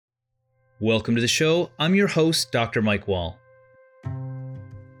Welcome to the show. I'm your host, Dr. Mike Wall.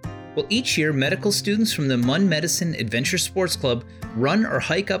 Well, each year, medical students from the MUN Medicine Adventure Sports Club run or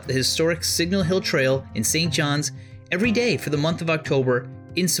hike up the historic Signal Hill Trail in St. John's every day for the month of October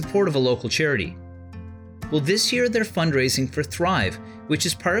in support of a local charity. Well, this year they're fundraising for Thrive, which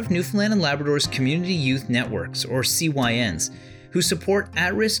is part of Newfoundland and Labrador's Community Youth Networks, or CYNs, who support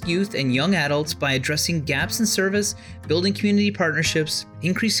at-risk youth and young adults by addressing gaps in service, building community partnerships,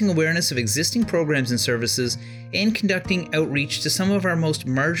 increasing awareness of existing programs and services, and conducting outreach to some of our most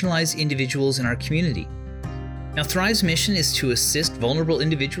marginalized individuals in our community. Now, Thrive's mission is to assist vulnerable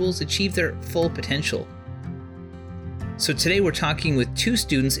individuals achieve their full potential. So today we're talking with two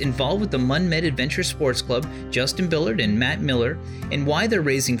students involved with the MUN Med Adventure Sports Club, Justin Billard and Matt Miller, and why they're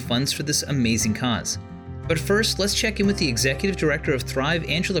raising funds for this amazing cause. But first, let's check in with the Executive Director of Thrive,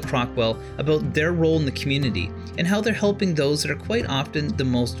 Angela Crockwell, about their role in the community and how they're helping those that are quite often the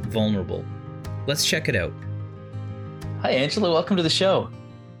most vulnerable. Let's check it out. Hi, Angela. Welcome to the show.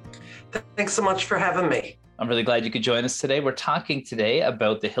 Thanks so much for having me. I'm really glad you could join us today. We're talking today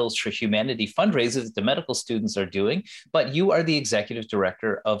about the Hills for Humanity fundraiser that the medical students are doing, but you are the Executive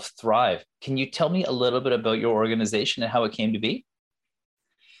Director of Thrive. Can you tell me a little bit about your organization and how it came to be?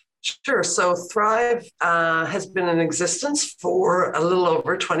 Sure. So Thrive has been in existence for a little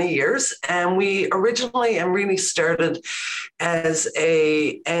over 20 years. And we originally and really started as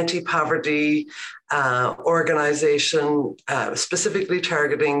a anti-poverty organization, specifically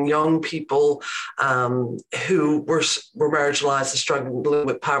targeting young people who were marginalized and struggling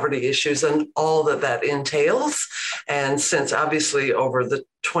with poverty issues and all that entails. And since obviously over the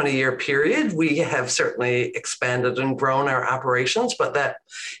 20-year period, we have certainly expanded and grown our operations, but that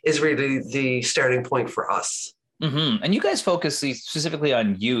is really the starting point for us. Mm-hmm. And you guys focus specifically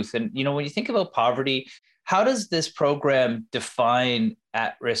on youth. And, you know, when you think about poverty, how does this program define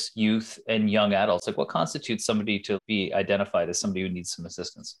at-risk youth and young adults? Like, what constitutes somebody to be identified as somebody who needs some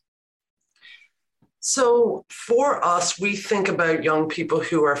assistance? So for us, we think about young people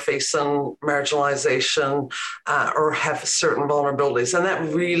who are facing marginalization or have certain vulnerabilities, and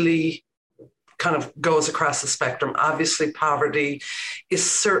that really kind of goes across the spectrum. Obviously, poverty is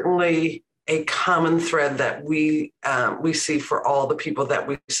certainly a common thread that we see for all the people that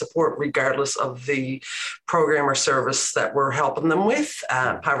we support, regardless of the program or service that we're helping them with.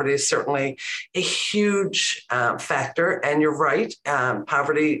 Poverty is certainly a huge factor, and you're right,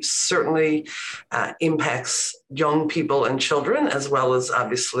 poverty certainly impacts young people and children, as well as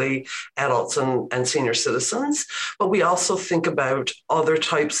obviously adults and senior citizens. But we also think about other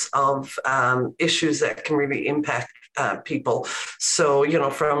types of issues that can really impact people. So, you know,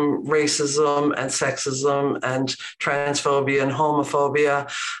 from racism and sexism and transphobia and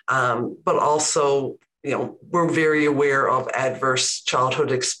homophobia, but also, you know, we're very aware of adverse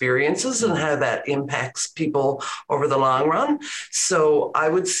childhood experiences and how that impacts people over the long run. So I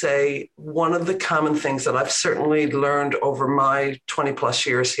would say one of the common things that I've certainly learned over my 20 plus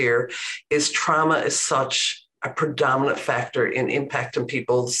years here is trauma is such a predominant factor in impacting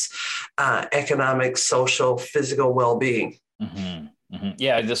people's economic, social, physical well-being. Mm-hmm. Mm-hmm.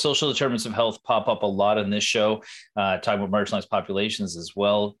 Yeah, the social determinants of health pop up a lot in this show, talking about marginalized populations as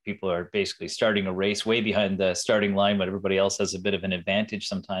well. People are basically starting a race way behind the starting line, but everybody else has a bit of an advantage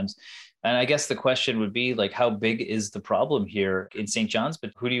sometimes. And I guess the question would be, like, how big is the problem here in St. John's,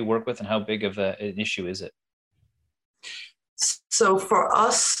 but who do you work with and how big of an issue is it? So for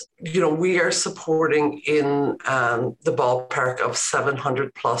us, you know, we are supporting in the ballpark of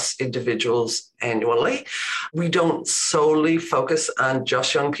 700 plus individuals annually. We don't solely focus on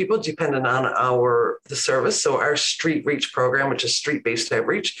just young people, depending on the service. So our Street Reach program, which is street-based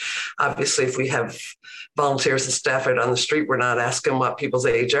outreach, obviously, if we have volunteers and staff out on the street, we're not asking what people's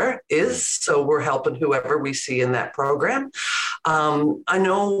age is. So we're helping whoever we see in that program. I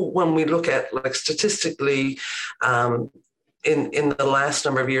know when we look at, like, statistically, in the last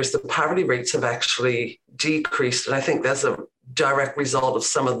number of years, the poverty rates have actually decreased. And I think that's a direct result of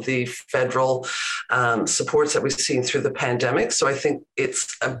some of the federal supports that we've seen through the pandemic. So I think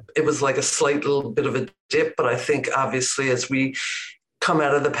it was like a slight little bit of a dip, but I think obviously as we come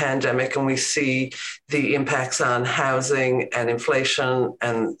out of the pandemic and we see the impacts on housing and inflation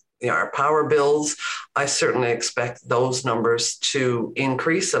and, you know, our power bills, I certainly expect those numbers to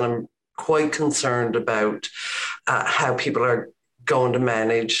increase. And I'm quite concerned about how people are going to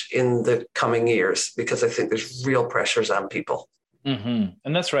manage in the coming years, because I think there's real pressures on people. Mm-hmm.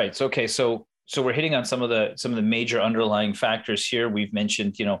 And that's right. So, okay. So we're hitting on some of the major underlying factors here. We've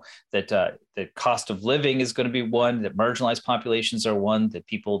mentioned, you know, that the cost of living is going to be one, that marginalized populations are one, that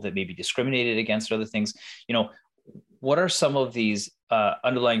people that may be discriminated against, other things. You know, what are some of these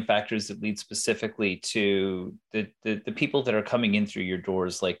underlying factors that lead specifically to the people that are coming in through your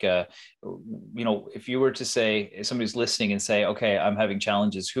doors? Like, if you were to say, if somebody's listening and say, okay, I'm having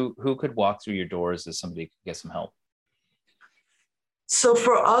challenges, who could walk through your doors as somebody could get some help? So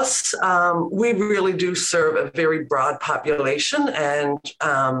for us, we really do serve a very broad population, and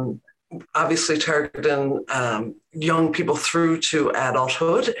obviously targeting young people through to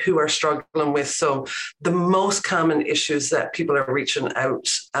adulthood who are struggling with. So the most common issues that people are reaching out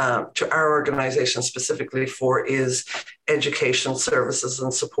to our organization specifically for is education services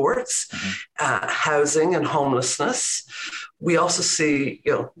and supports, housing and homelessness. We also see,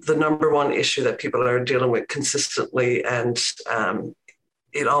 the number one issue that people are dealing with consistently, and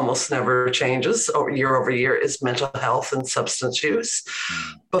it almost never changes year over year, is mental health and substance use.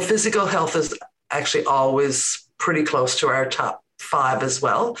 But physical health is actually always pretty close to our top 5 as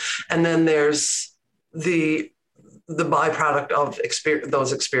well. And then there's the byproduct of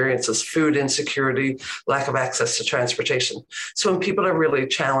those experiences: food insecurity, lack of access to transportation. So when people are really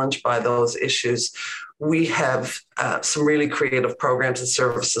challenged by those issues, we have some really creative programs and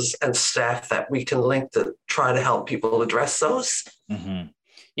services and staff that we can link to try to help people address those. Mm-hmm.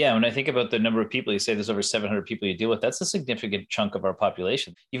 Yeah, when I think about the number of people, you say there's over 700 people you deal with, that's a significant chunk of our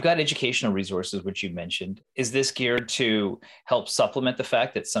population. You've got educational resources, which you mentioned. Is this geared to help supplement the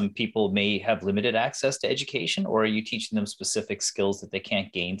fact that some people may have limited access to education, or are you teaching them specific skills that they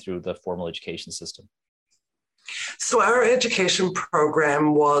can't gain through the formal education system? So our education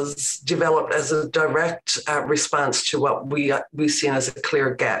program was developed as a direct response to what we've seen as a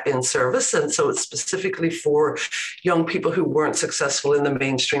clear gap in service. And so it's specifically for young people who weren't successful in the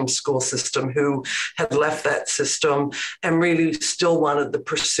mainstream school system, who had left that system and really still wanted to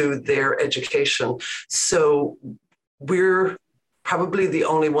pursue their education. So we're probably the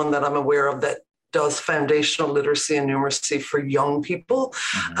only one that I'm aware of that does foundational literacy and numeracy for young people.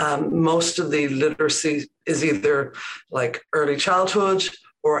 Most of the literacy is either like early childhood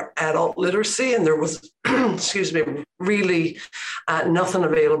or adult literacy, and there was, really nothing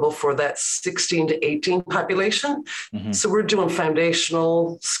available for that 16 to 18 population. So we're doing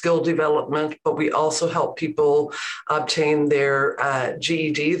foundational skill development, but we also help people obtain their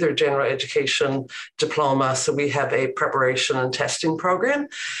GED, their general education diploma. So we have a preparation and testing program.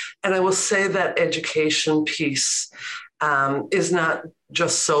 And I will say that education piece is not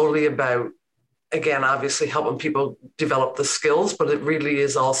just solely about, again, obviously helping people develop the skills, but it really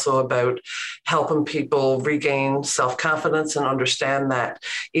is also about helping people regain self-confidence and understand that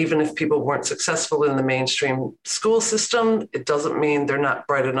even if people weren't successful in the mainstream school system, it doesn't mean they're not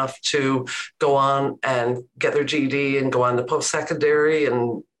bright enough to go on and get their GED and go on to post-secondary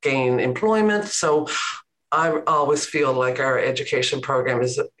and gain employment. So I always feel like our education program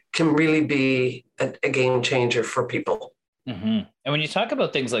can really be a game changer for people. And when you talk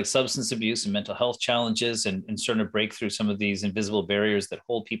about things like substance abuse and mental health challenges and starting to break through some of these invisible barriers that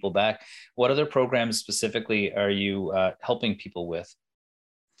hold people back, what other programs specifically are you helping people with?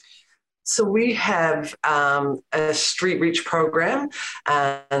 So we have a street reach program,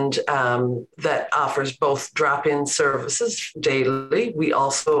 and that offers both drop-in services daily. We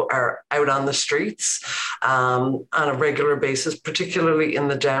also are out on the streets on a regular basis, particularly in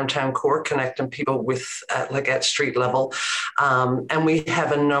the downtown core, connecting people with at street level. And we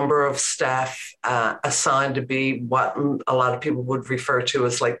have a number of staff assigned to be what a lot of people would refer to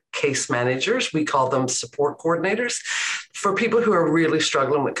as like case managers. We call them support coordinators. For people who are really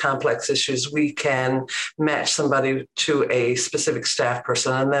struggling with complex issues, we can match somebody to a specific staff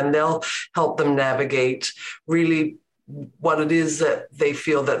person, and then they'll help them navigate really what it is that they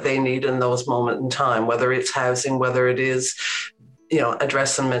feel that they need in those moments in time, whether it's housing, whether it is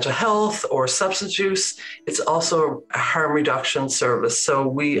addressing mental health or substance use. It's also a harm reduction service. So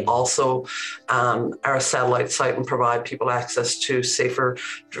we also are a satellite site and provide people access to safer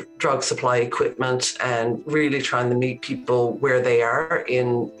drug supply equipment, and really trying to meet people where they are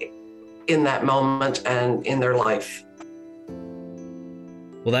in that moment and in their life.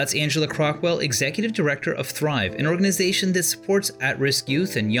 Well, that's Angela Crockwell, Executive Director of Thrive, an organization that supports at-risk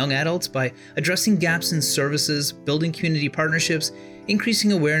youth and young adults by addressing gaps in services, building community partnerships,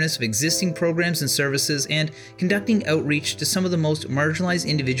 increasing awareness of existing programs and services, and conducting outreach to some of the most marginalized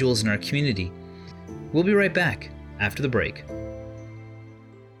individuals in our community. We'll be right back after the break.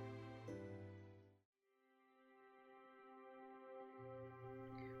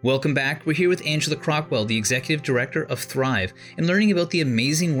 Welcome back. We're here with Angela Crockwell, the Executive Director of Thrive, and learning about the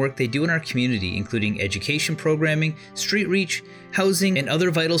amazing work they do in our community, including education programming, street reach, housing, and other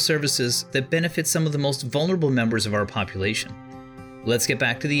vital services that benefit some of the most vulnerable members of our population. Let's get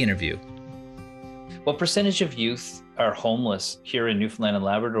back to the interview. What percentage of youth are homeless here in Newfoundland and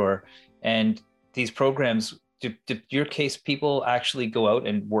Labrador. And these programs, do your case people actually go out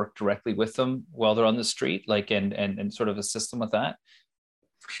and work directly with them while they're on the street, like, and sort of assist them with that?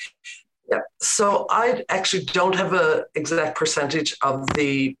 Yeah, so I actually don't have an exact percentage of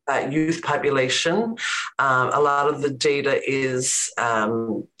the youth population. A lot of the data is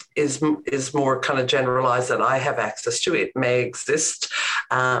more kind of generalized that I have access to. It may exist,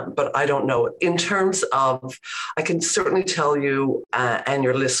 but I don't know. In terms of, I can certainly tell you and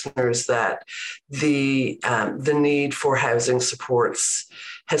your listeners that the need for housing supports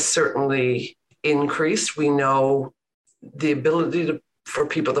has certainly increased. We know the ability for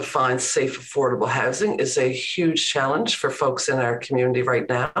people to find safe, affordable housing is a huge challenge for folks in our community right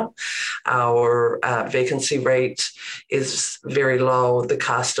now. Our vacancy rate is very low. The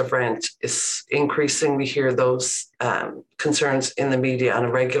cost of rent is increasing. We hear those concerns in the media on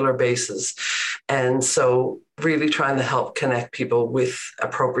a regular basis. And so really trying to help connect people with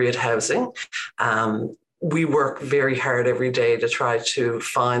appropriate housing. We work very hard every day to try to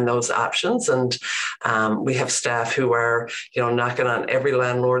find those options. And we have staff who are, knocking on every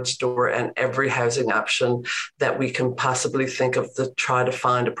landlord's door and every housing option that we can possibly think of to try to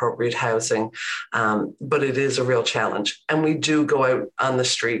find appropriate housing. But it is a real challenge. And we do go out on the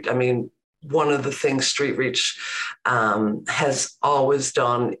street. I mean, one of the things Street Reach has always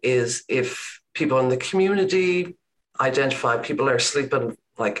done is if people in the community identify people are sleeping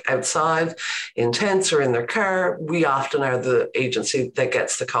like outside in tents or in their car, we often are the agency that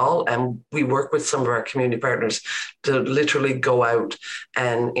gets the call, and we work with some of our community partners to literally go out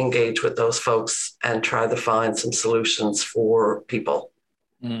and engage with those folks and try to find some solutions for people.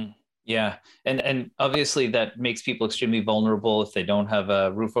 Yeah. And obviously that makes people extremely vulnerable if they don't have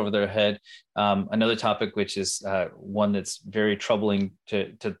a roof over their head. Another topic, which is one that's very troubling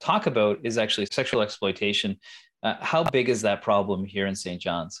to talk about, is actually sexual exploitation. How big is that problem here in St.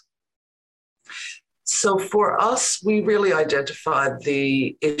 John's? So for us, we really identified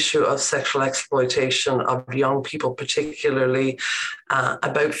the issue of sexual exploitation of young people, particularly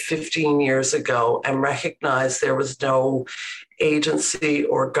about 15 years ago, and recognized there was no agency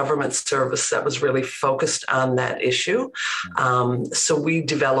or government service that was really focused on that issue. So we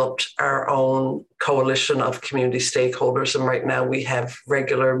developed our own coalition of community stakeholders. And right now we have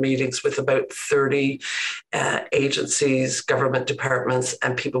regular meetings with about 30 agencies, government departments,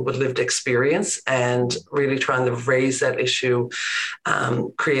 and people with lived experience, and really trying to raise that issue,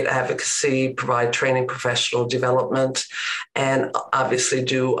 create advocacy, provide training, professional development, and obviously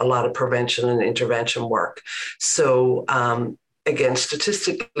do a lot of prevention and intervention work. So again,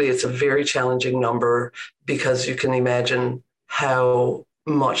 statistically, it's a very challenging number because you can imagine how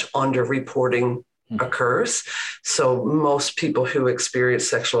much underreporting occurs. So most people who experience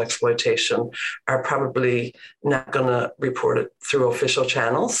sexual exploitation are probably not going to report it through official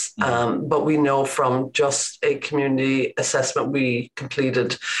channels. But we know from just a community assessment we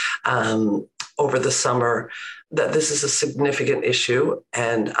completed over the summer that this is a significant issue.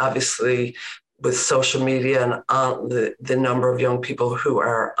 And obviously, with social media and the number of young people who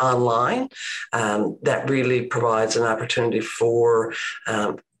are online, that really provides an opportunity for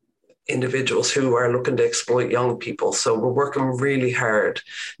individuals who are looking to exploit young people. So we're working really hard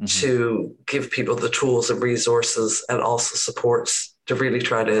to give people the tools and resources and also supports to really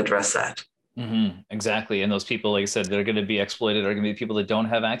try to address that. Exactly. And those people, like I said, that are going to be exploited are going to be people that don't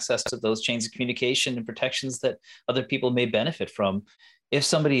have access to those chains of communication and protections that other people may benefit from. If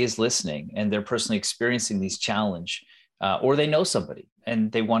somebody is listening and they're personally experiencing these challenge, or they know somebody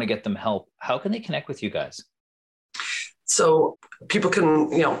and they want to get them help, how can they connect with you guys? So people can,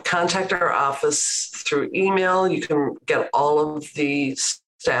 contact our office through email. You can get all of the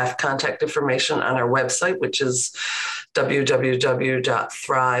staff contact information on our website, which is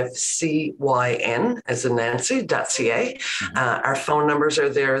www.thrivecyn, as in Nancy.ca. Our phone numbers are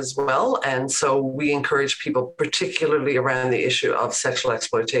there as well. And so we encourage people, particularly around the issue of sexual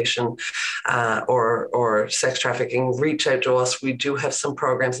exploitation or sex trafficking, reach out to us. We do have some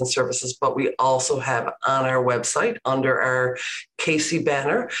programs and services, but we also have on our website, under our Casey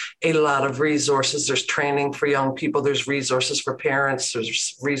banner, a lot of resources. There's training for young people. There's resources for parents.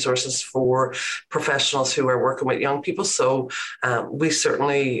 There's resources for professionals who are working with young people. So we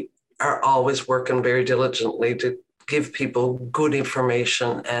certainly are always working very diligently to give people good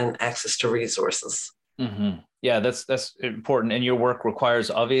information and access to resources. Yeah, that's important. And your work requires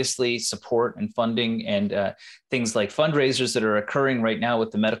obviously support and funding and things like fundraisers that are occurring right now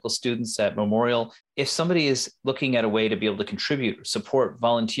with the medical students at Memorial. If somebody is looking at a way to be able to contribute, support,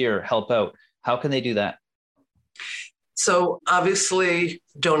 volunteer, help out, how can they do that? So obviously,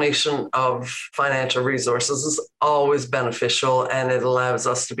 donation of financial resources is always beneficial, and it allows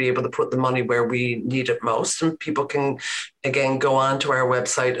us to be able to put the money where we need it most. And people can, again, go on to our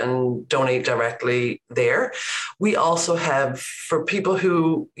website and donate directly there. We also have, for people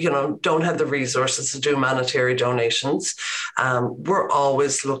who, don't have the resources to do monetary donations, we're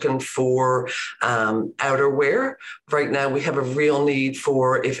always looking for outerwear. Right now, we have a real need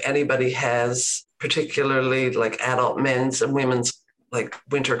for, if anybody has particularly like adult men's and women's like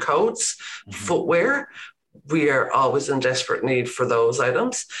winter coats, footwear, we are always in desperate need for those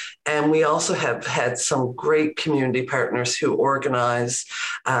items. And we also have had some great community partners who organize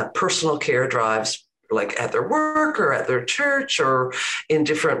personal care drives, like at their work or at their church or in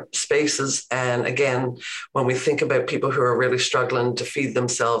different spaces. And again, when we think about people who are really struggling to feed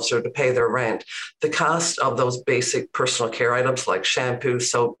themselves or to pay their rent, the cost of those basic personal care items like shampoo,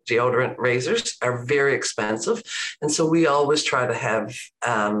 soap, deodorant, razors are very expensive. And so we always try to have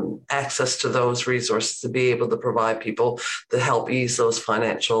access to those resources to be able to provide people to help ease those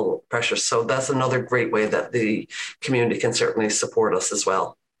financial pressures. So that's another great way that the community can certainly support us as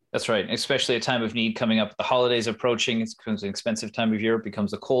well. That's right. Especially a time of need coming up, the holidays approaching. It becomes an expensive time of year. It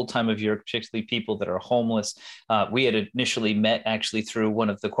becomes a cold time of year, particularly people that are homeless. We had initially met actually through one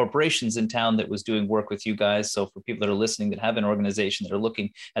of the corporations in town that was doing work with you guys. So for people that are listening that have an organization that are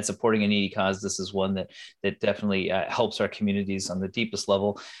looking at supporting a needy cause, this is one that definitely helps our communities on the deepest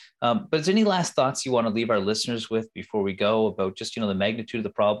level. But is there any last thoughts you want to leave our listeners with before we go about just, the magnitude of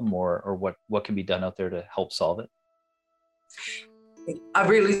the problem or what can be done out there to help solve it? I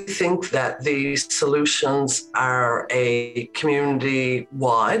really think that the solutions are a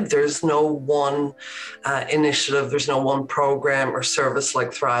community-wide. There's no one initiative, there's no one program or service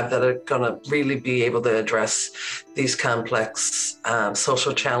like Thrive that are going to really be able to address these complex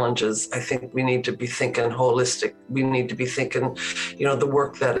social challenges. I think we need to be thinking holistic. We need to be thinking, the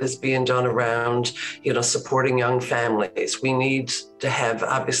work that is being done around, supporting young families. We need to have,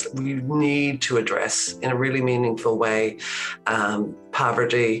 obviously, we need to address in a really meaningful way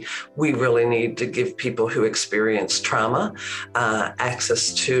poverty. We really need to give people who experience trauma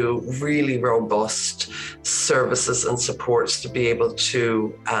access to really robust services and supports to be able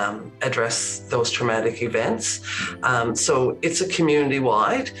to address those traumatic events. So it's a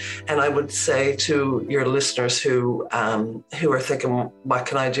community-wide, and I would say to your listeners who are thinking, what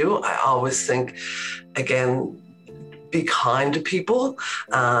can I do? I always think, again, be kind to people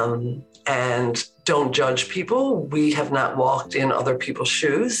and don't judge people. We have not walked in other people's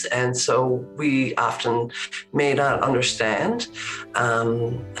shoes, and so we often may not understand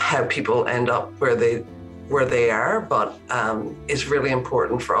how people end up where they are, but it's really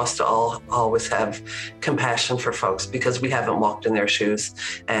important for us to always have compassion for folks because we haven't walked in their shoes,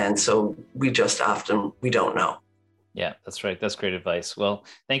 and so we don't know. Yeah, that's right. That's great advice. Well,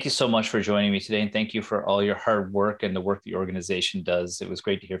 thank you so much for joining me today, and thank you for all your hard work and the work the organization does. It was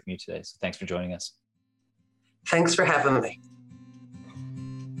great to hear from you today. So thanks for joining us. Thanks for having me.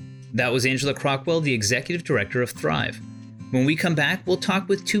 That was Angela Crockwell, the Executive Director of Thrive. When we come back, we'll talk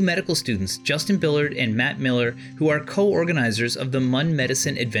with two medical students, Justin Billard and Matt Miller, who are co-organizers of the MUN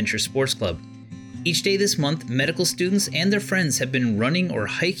Medicine Adventure Sports Club. Each day this month, medical students and their friends have been running or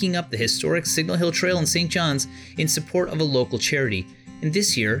hiking up the historic Signal Hill Trail in St. John's in support of a local charity, and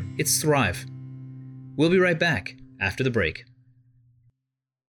this year, it's Thrive. We'll be right back after the break.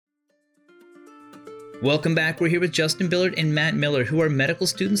 Welcome back. We're here with Justin Billard and Matt Miller, who are medical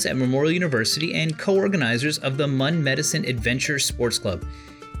students at Memorial University and co-organizers of the MUN Medicine Adventure Sports Club.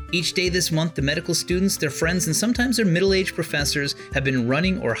 Each day this month, the medical students, their friends, and sometimes their middle-aged professors have been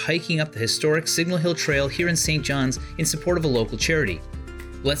running or hiking up the historic Signal Hill Trail here in St. John's in support of a local charity.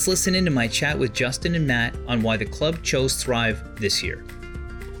 Let's listen into my chat with Justin and Matt on why the club chose Thrive this year.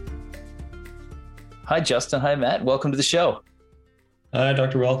 Hi, Justin. Hi, Matt. Welcome to the show. Hi,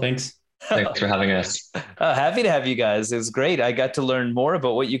 Dr. Well. Thanks. Thanks for having us. Happy to have you guys. It was great. I got to learn more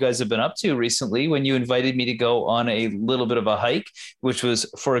about what you guys have been up to recently when you invited me to go on a little bit of a hike, which was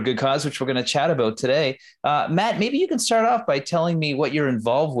for a good cause, which we're going to chat about today. Matt, maybe you can start off by telling me what you're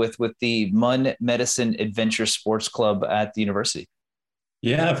involved with the MUN Medicine Adventure Sports Club at the university.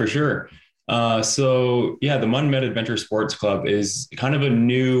 Yeah, for sure. The MUN Med Adventure Sports Club is kind of a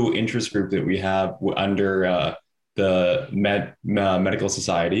new interest group that we have under the Medical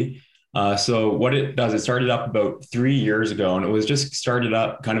Society. So what it does, it started up about 3 years ago, and it was just started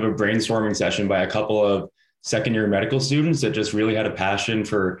up kind of a brainstorming session by a couple of second-year medical students that just really had a passion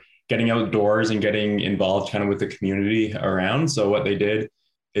for getting outdoors and getting involved kind of with the community around. So what they did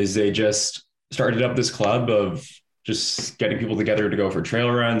is they just started up this club of just getting people together to go for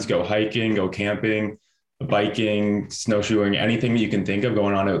trail runs, go hiking, go camping, biking, snowshoeing, anything that you can think of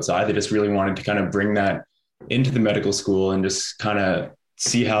going on outside. They just really wanted to kind of bring that into the medical school and just kind of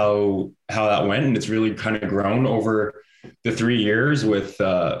see how that went. And it's really kind of grown over the 3 years with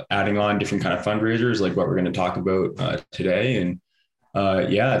adding on different kind of fundraisers, like what we're going to talk about today. And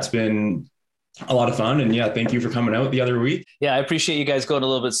yeah, it's been a lot of fun. And yeah, thank you for coming out the other week. Yeah, I appreciate you guys going a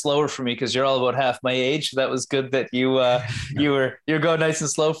little bit slower for me because you're all about half my age. That was good that you're going nice and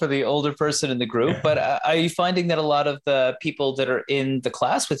slow for the older person in the group. But are you finding that a lot of the people that are in the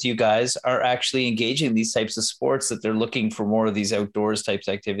class with you guys are actually engaging in these types of sports, that they're looking for more of these outdoors types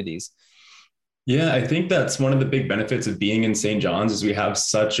activities? Yeah, I think that's one of the big benefits of being in St. John's is we have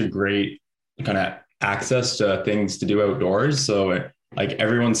such a great kind of access to things to do outdoors. So like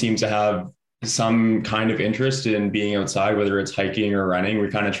everyone seems to have some kind of interest in being outside, whether it's hiking or running. We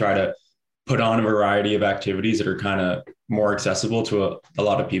kind of try to put on a variety of activities that are kind of more accessible to a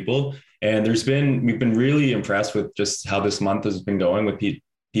lot of people. And we've been really impressed with just how this month has been going with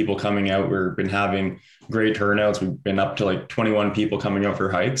people coming out. We've been having great turnouts. We've been up to like 21 people coming out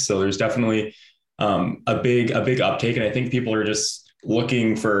for hikes. So there's definitely a big uptake. And I think people are just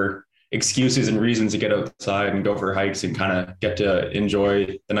looking for excuses and reasons to get outside and go for hikes and kind of get to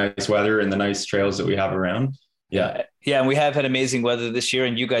enjoy the nice weather and the nice trails that we have around. Yeah. Yeah. And we have had amazing weather this year,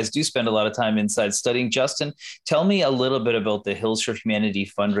 and you guys do spend a lot of time inside studying. Justin, tell me a little bit about the Hills for Humanity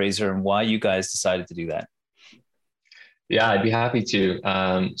fundraiser and why you guys decided to do that. Yeah, I'd be happy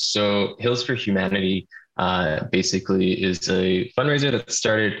to. So Hills for Humanity basically is a fundraiser that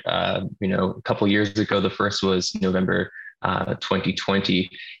started, a couple of years ago. The first was November 2020,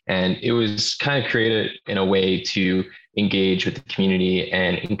 and it was kind of created in a way to engage with the community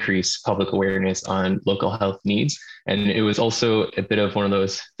and increase public awareness on local health needs. And it was also a bit of one of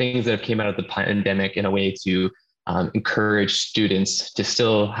those things that came out of the pandemic in a way to encourage students to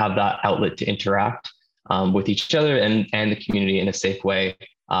still have that outlet to interact with each other and the community in a safe way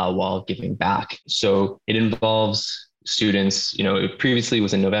while giving back. So it involves students, it previously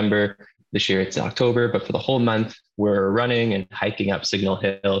was in November. This year it's October, but for the whole month, we're running and hiking up Signal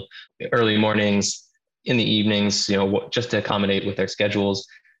Hill early mornings, in the evenings, just to accommodate with our schedules,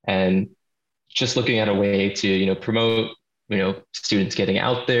 and just looking at a way to, promote, students getting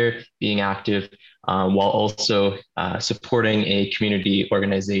out there, being active, while also supporting a community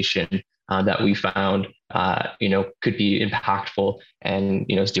organization that we found, could be impactful and,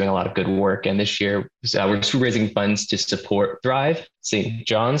 is doing a lot of good work. And this year, we're raising funds to support Thrive St.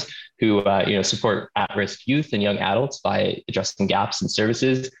 John's, who, support at-risk youth and young adults by addressing gaps in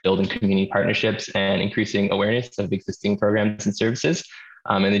services, building community partnerships, and increasing awareness of existing programs and services.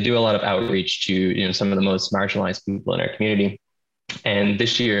 And they do a lot of outreach to, some of the most marginalized people in our community. And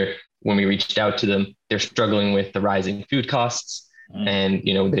this year, when we reached out to them, they're struggling with the rising food costs. And,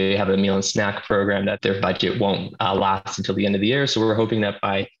 they have a meal and snack program that their budget won't last until the end of the year. So we're hoping that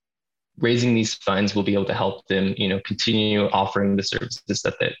by raising these funds, we'll be able to help them, continue offering the services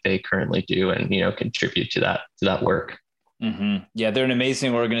that they currently do and, contribute to that work. Mm-hmm. Yeah, they're an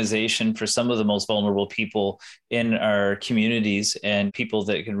amazing organization for some of the most vulnerable people in our communities and people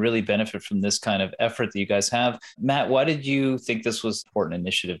that can really benefit from this kind of effort that you guys have. Matt, why did you think this was an important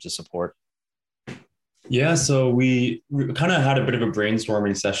initiative to support? Yeah, so we kind of had a bit of a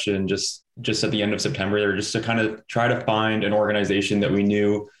brainstorming session just at the end of September there, just to kind of try to find an organization that we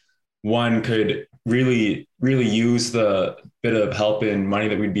knew one could really use the bit of help and money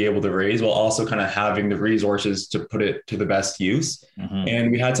that we'd be able to raise while also kind of having the resources to put it to the best use. Mm-hmm.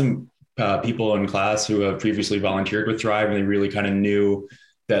 And we had some people in class who have previously volunteered with Thrive, and they really kind of knew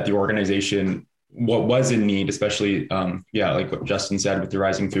that the organization what was in need, especially, like what Justin said with the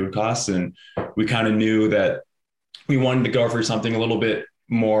rising food costs. And we kind of knew that we wanted to go for something a little bit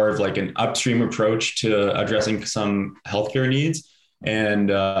more of like an upstream approach to addressing some healthcare needs. And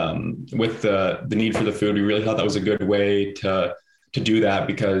with the need for the food, we really thought that was a good way to do that,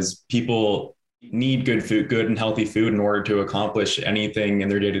 because people need good and healthy food in order to accomplish anything in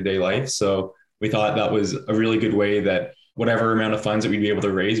their day-to-day life. So we thought that was a really good way that whatever amount of funds that we'd be able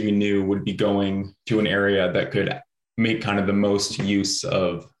to raise, we knew would be going to an area that could make kind of the most use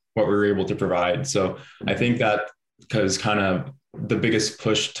of what we were able to provide. So I think that because kind of the biggest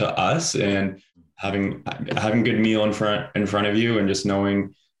push to us, and having good meal in front of you, and just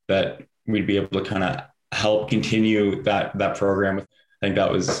knowing that we'd be able to kind of help continue that program, I think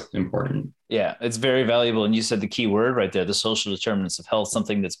that was important. Yeah, it's very valuable. And you said the key word right there, the social determinants of health,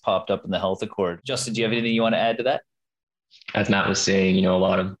 something that's popped up in the Health Accord. Justin, do you have anything you want to add to that? As Matt was saying, a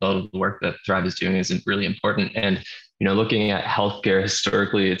lot of the work that Thrive is doing is really important. And, looking at healthcare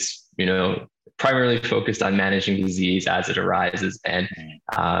historically, it's, primarily focused on managing disease as it arises. And,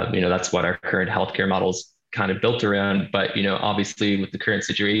 that's what our current healthcare models kind of built around. But, obviously with the current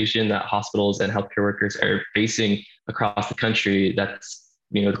situation that hospitals and healthcare workers are facing across the country, that's,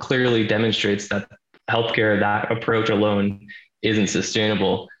 clearly demonstrates that healthcare, that approach alone isn't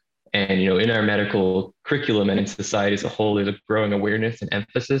sustainable. And, in our medical curriculum and in society as a whole, there's a growing awareness and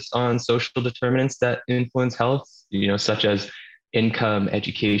emphasis on social determinants that influence health, such as income,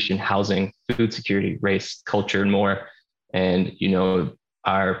 education, housing, food security, race, culture, and more. And,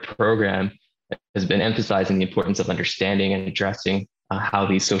 our program has been emphasizing the importance of understanding and addressing how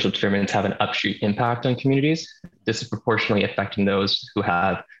these social determinants have an upstream impact on communities, disproportionately affecting those who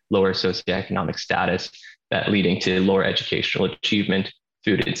have lower socioeconomic status, that leading to lower educational achievement,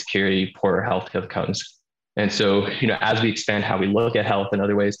 food insecurity, poorer health outcomes. And so, as we expand how we look at health and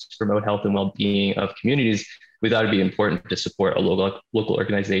other ways to promote health and well-being of communities, we thought it'd be important to support a local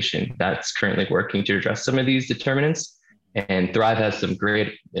organization that's currently working to address some of these determinants. And Thrive has some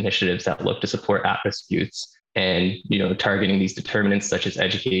great initiatives that look to support at-risk youths and, targeting these determinants such as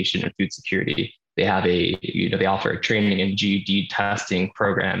education and food security. They have they offer a training and GED testing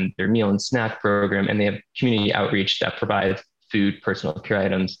program, their meal and snack program, and they have community outreach that provides food, personal care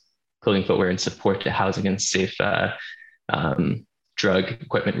items, clothing, footwear, and support to housing and safe drug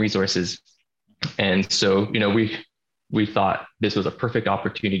equipment resources. And so, we thought this was a perfect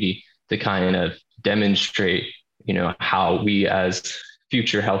opportunity to kind of demonstrate, how we as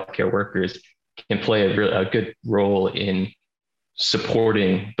future healthcare workers can play a good role in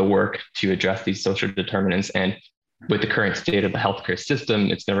supporting the work to address these social determinants. And with the current state of the healthcare system,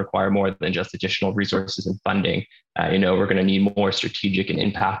 it's going to require more than just additional resources and funding. We're going to need more strategic and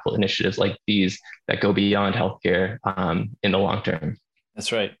impactful initiatives like these that go beyond healthcare in the long term.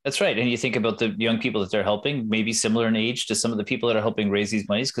 That's right. That's right. And you think about the young people that they're helping, maybe similar in age to some of the people that are helping raise these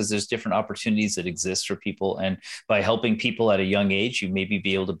monies, because there's different opportunities that exist for people. And by helping people at a young age, you maybe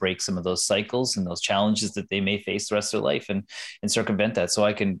be able to break some of those cycles and those challenges that they may face the rest of their life and circumvent that. So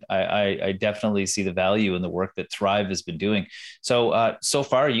I definitely see the value in the work that Thrive has been doing. So, so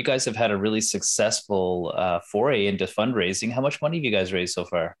far, you guys have had a really successful foray into fundraising. How much money have you guys raised so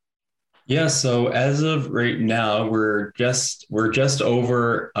far? Yeah, so as of right now, we're just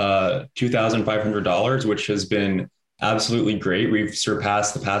over $2,500, which has been absolutely great. We've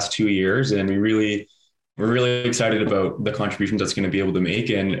surpassed the past 2 years, and we're really excited about the contributions that's going to be able to make.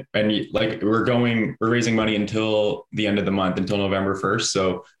 And like we're raising money until the end of the month, until November 1st.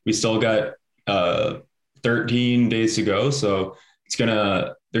 So we still got 13 days to go. So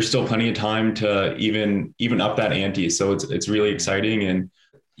there's still plenty of time to even up that ante. So it's really exciting. And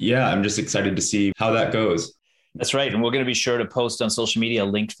yeah, I'm just excited to see how that goes. That's right. And we're going to be sure to post on social media a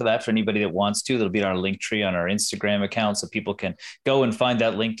link for that for anybody that wants to. That'll be in our link tree on our Instagram account, so people can go and find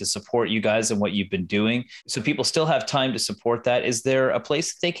that link to support you guys and what you've been doing. So people still have time to support that. Is there a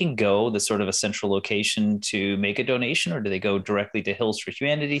place that they can go, that's sort of a central location, to make a donation, or do they go directly to Hills for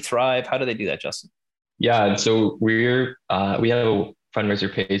Humanity, Thrive? How do they do that, Justin? Yeah, so we have a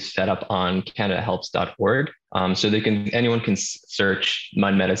fundraiser page set up on canadahelps.org. So anyone can search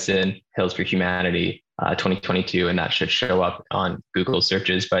MUN Medicine, Hills for Humanity 2022, and that should show up on Google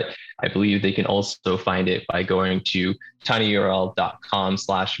searches. But I believe they can also find it by going to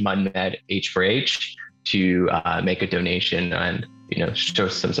tinyurl.com/MUNMedH4H to make a donation and show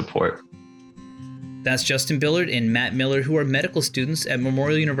some support. That's Justin Billard and Matt Miller, who are medical students at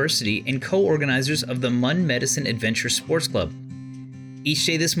Memorial University and co-organizers of the MUN Medicine Adventure Sports Club. Each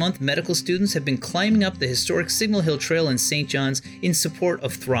day this month, medical students have been climbing up the historic Signal Hill Trail in St. John's in support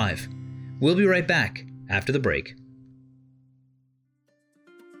of Thrive. We'll be right back after the break.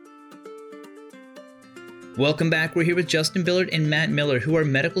 Welcome back. We're here with Justin Billard and Matt Miller, who are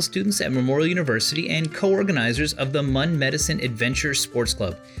medical students at Memorial University and co-organizers of the MUN Medicine Adventure Sports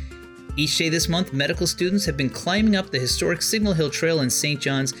Club. Each day this month, medical students have been climbing up the historic Signal Hill Trail in St.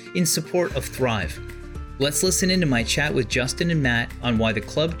 John's in support of Thrive. Let's listen into my chat with Justin and Matt on why the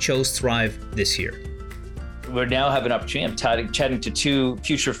club chose Thrive this year. We now have an opportunity. I'm chatting to two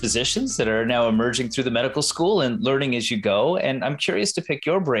future physicians that are now emerging through the medical school and learning as you go. And I'm curious to pick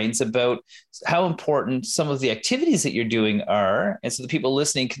your brains about how important some of the activities that you're doing are. And so the people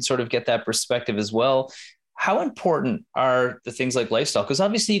listening can sort of get that perspective as well. How important are the things like lifestyle? Because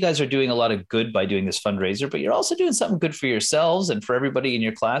obviously you guys are doing a lot of good by doing this fundraiser, but you're also doing something good for yourselves and for everybody in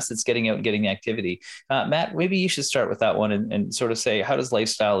your class that's getting out and getting the activity. Matt, maybe you should start with that one and sort of say, how does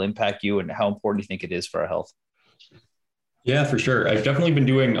lifestyle impact you and how important do you think it is for our health? Yeah, for sure. I've definitely been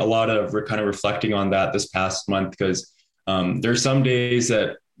doing a lot of kind of reflecting on that this past month, because there's some days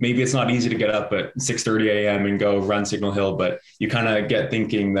that maybe it's not easy to get up at 6:30 a.m. and go run Signal Hill, but you kind of get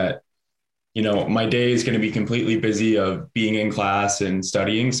thinking that my day is going to be completely busy of being in class and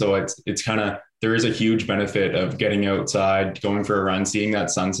studying. So it's kind of, there is a huge benefit of getting outside, going for a run, seeing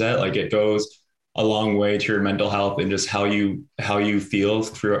that sunset. Like it goes a long way to your mental health and just how you feel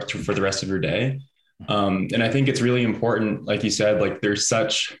for the rest of your day. And I think it's really important, like you said, like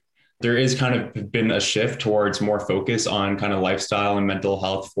there is kind of been a shift towards more focus on kind of lifestyle and mental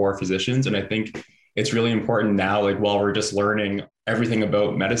health for physicians. And I think it's really important now, like while we're just learning everything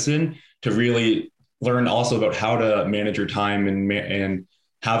about medicine, to really learn also about how to manage your time and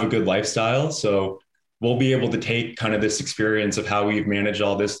have a good lifestyle. So we'll be able to take kind of this experience of how we've managed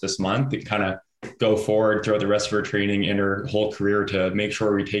all this month and kind of go forward throughout the rest of our training and our whole career to make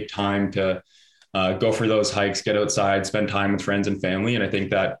sure we take time to go for those hikes, get outside, spend time with friends and family. And I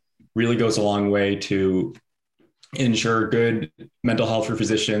think that really goes a long way to ensure good mental health for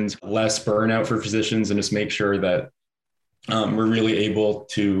physicians, less burnout for physicians, and just make sure that we're really able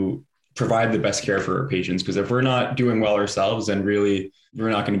to provide the best care for our patients. Because if we're not doing well ourselves, then really we're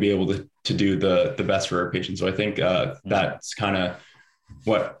not going to be able to do the best for our patients. So I think that's kind of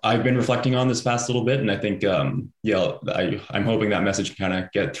what I've been reflecting on this past little bit. And I think, I'm hoping that message can kind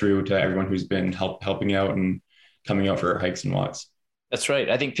of get through to everyone who's been helping out and coming out for hikes and walks. That's right.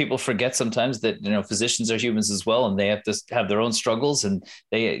 I think people forget sometimes that, physicians are humans as well, and they have to have their own struggles. And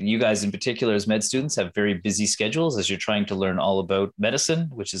you guys in particular as med students have very busy schedules as you're trying to learn all about medicine,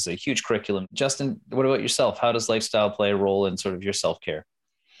 which is a huge curriculum. Justin, what about yourself? How does lifestyle play a role in sort of your self-care?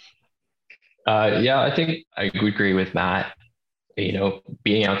 I think I would agree with Matt.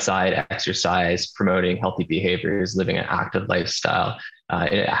 Being outside, exercise, promoting healthy behaviors, living an active lifestyle,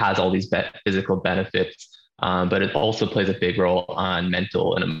 it has all these physical benefits. But it also plays a big role on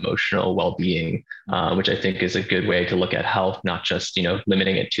mental and emotional well-being, which I think is a good way to look at health, not just,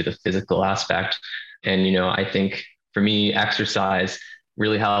 limiting it to the physical aspect. And, I think for me, exercise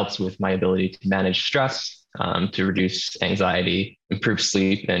really helps with my ability to manage stress, to reduce anxiety, improve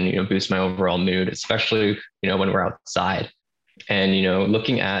sleep, and, boost my overall mood, especially, when we're outside. And,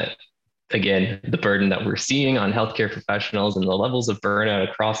 looking at, again, the burden that we're seeing on healthcare professionals and the levels of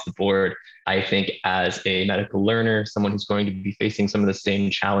burnout across the board, I think as a medical learner, someone who's going to be facing some of the same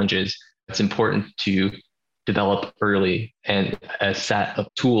challenges, it's important to develop early and a set of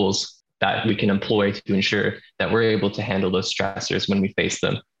tools that we can employ to ensure that we're able to handle those stressors when we face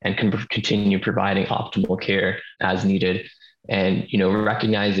them and can continue providing optimal care as needed. And,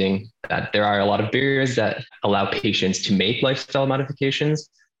 recognizing that there are a lot of barriers that allow patients to make lifestyle modifications,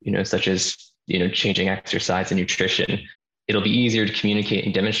 such as, changing exercise and nutrition. It'll be easier to communicate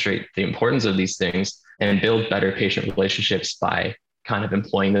and demonstrate the importance of these things and build better patient relationships by kind of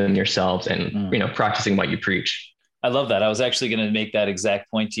employing them yourselves and, practicing what you preach. I love that. I was actually going to make that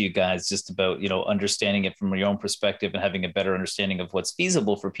exact point to you guys, just about, understanding it from your own perspective and having a better understanding of what's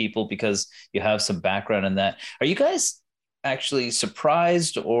feasible for people because you have some background in that. Are you guys actually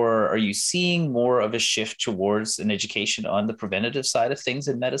surprised, or are you seeing more of a shift towards an education on the preventative side of things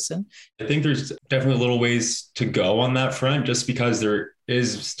in medicine? I think there's definitely little ways to go on that front, just because there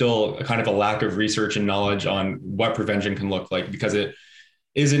is still a kind of a lack of research and knowledge on what prevention can look like, because it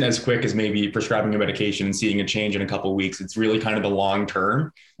isn't as quick as maybe prescribing a medication and seeing a change in a couple of weeks. It's really kind of the long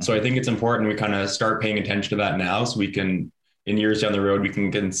term. So I think it's important we kind of start paying attention to that now, so we can, in years down the road, we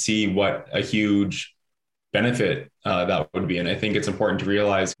can see what a huge benefit that would be. And I think it's important to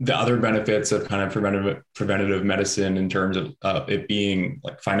realize the other benefits of kind of preventative medicine in terms of it being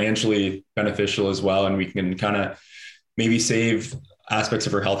like financially beneficial as well. And we can kind of maybe save aspects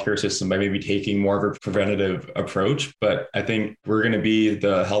of our healthcare system by maybe taking more of a preventative approach. But I think we're going to be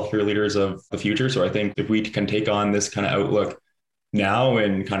the healthcare leaders of the future. So I think if we can take on this kind of outlook now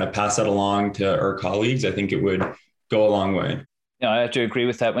and kind of pass that along to our colleagues, I think it would go a long way. I have to agree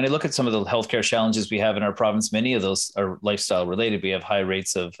with that. When I look at some of the healthcare challenges we have in our province, many of those are lifestyle related. We have high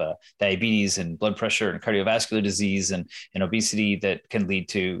rates of diabetes and blood pressure and cardiovascular disease and obesity that can lead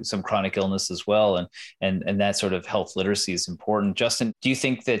to some chronic illness as well. And that sort of health literacy is important. Justin, do you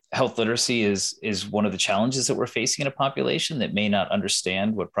think that health literacy is one of the challenges that we're facing in a population that may not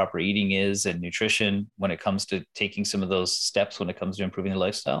understand what proper eating is and nutrition when it comes to taking some of those steps when it comes to improving their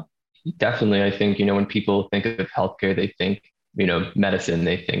lifestyle? Definitely. I think, when people think of healthcare, they think medicine,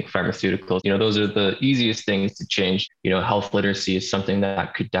 they think pharmaceuticals, those are the easiest things to change. Health literacy is something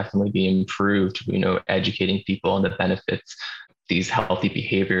that could definitely be improved, educating people on the benefits, these healthy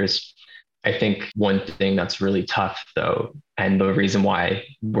behaviors. I think one thing that's really tough though, and the reason why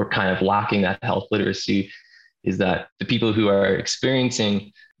we're kind of lacking that health literacy is that the people who are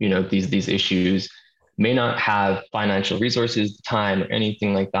experiencing, these issues may not have financial resources, time, or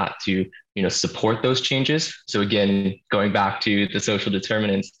anything like that to support those changes. So again, going back to the social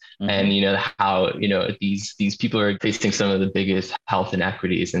determinants, and how these people are facing some of the biggest health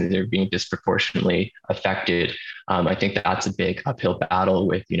inequities, and they're being disproportionately affected. I think that's a big uphill battle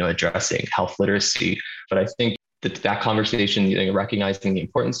with addressing health literacy. But I think that conversation, recognizing the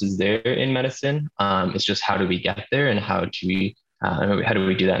importance is there in medicine. It's just how do we get there, and how do we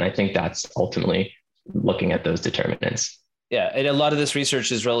do that? And I think that's ultimately looking at those determinants. Yeah, and a lot of this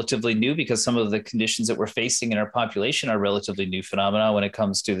research is relatively new because some of the conditions that we're facing in our population are relatively new phenomena when it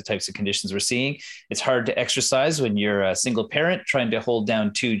comes to the types of conditions we're seeing. It's hard to exercise when you're a single parent trying to hold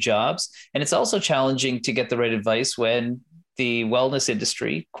down 2 jobs. And it's also challenging to get the right advice when the wellness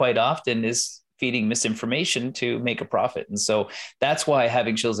industry quite often is feeding misinformation to make a profit. And so that's why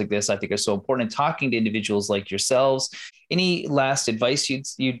having shows like this, I think, are so important. And talking to individuals like yourselves. Any last advice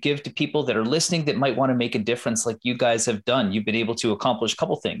you'd give to people that are listening that might want to make a difference like you guys have done? You've been able to accomplish a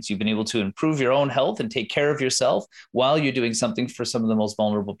couple things. You've been able to improve your own health and take care of yourself while you're doing something for some of the most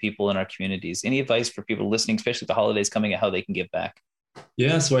vulnerable people in our communities. Any advice for people listening, especially the holidays coming, at how they can give back?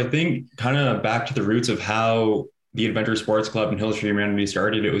 Yeah, so I think kind of back to the roots of how the Adventure Sports Club and Hills for Humanity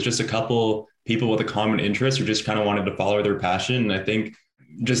started. It was just a couple people with a common interest who just kind of wanted to follow their passion. And I think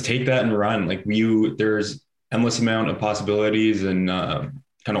just take that and run. Like there's endless amount of possibilities and kind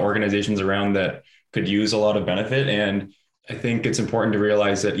of organizations around that could use a lot of benefit. And I think it's important to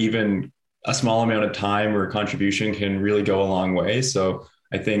realize that even a small amount of time or contribution can really go a long way. So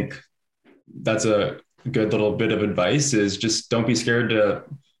I think that's a good little bit of advice, is just don't be scared to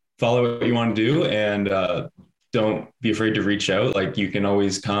follow what you want to do, and don't be afraid to reach out. Like, you can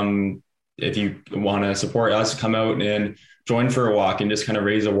always come, if you want to support us, come out and join for a walk and just kind of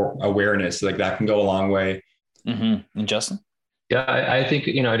raise awareness. Like, that can go a long way. Mm-hmm. And Justin? Yeah, I think,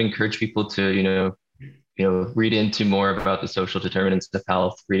 I'd encourage people to, read into more about the social determinants of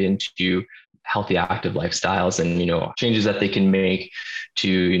health, read into healthy, active lifestyles, and, changes that they can make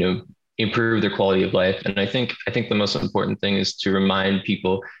to, improve their quality of life. And I think the most important thing is to remind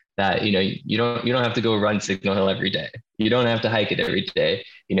people that, you don't have to go run Signal Hill every day. You don't have to hike it every day.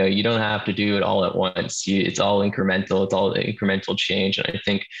 You don't have to do it all at once. It's all incremental. It's all incremental change. And I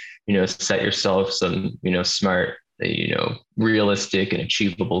think, set yourself some, smart, realistic and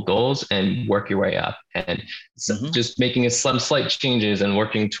achievable goals, and work your way up, and just making some slight changes and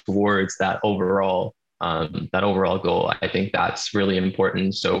working towards that overall goal. I think that's really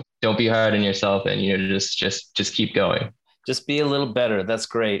important. So don't be hard on yourself, and, just keep going. Just be a little better. That's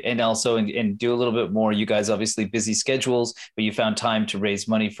great. And also, and do a little bit more. You guys obviously busy schedules, but you found time to raise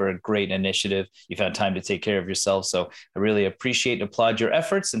money for a great initiative. You found time to take care of yourself. So I really appreciate and applaud your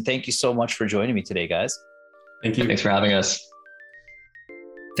efforts. And thank you so much for joining me today, guys. Thank you. Thanks for having us.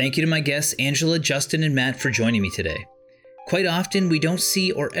 Thank you to my guests, Angela, Justin, and Matt, for joining me today. Quite often, we don't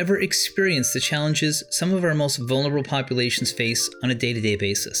see or ever experience the challenges some of our most vulnerable populations face on a day-to-day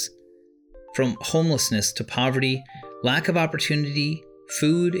basis. From homelessness to poverty, lack of opportunity,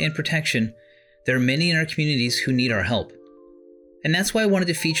 food, and protection, there are many in our communities who need our help. And that's why I wanted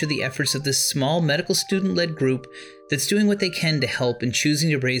to feature the efforts of this small medical student-led group that's doing what they can to help in choosing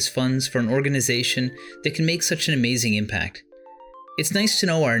to raise funds for an organization that can make such an amazing impact. It's nice to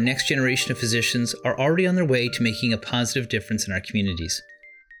know our next generation of physicians are already on their way to making a positive difference in our communities.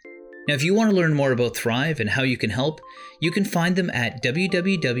 Now, if you want to learn more about Thrive and how you can help, you can find them at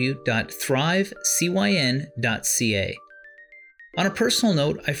www.thrivecyn.ca. On a personal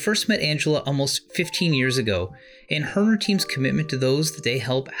note, I first met Angela almost 15 years ago, and her and her team's commitment to those that they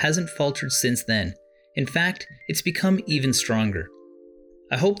help hasn't faltered since then. In fact, it's become even stronger.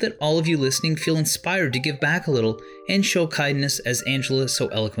 I hope that all of you listening feel inspired to give back a little and show kindness, as Angela so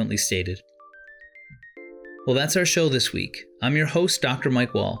eloquently stated. Well, that's our show this week. I'm your host, Dr.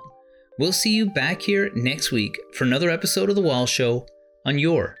 Mike Wall. We'll see you back here next week for another episode of The Wall Show on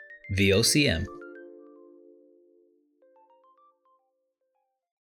your VOCM.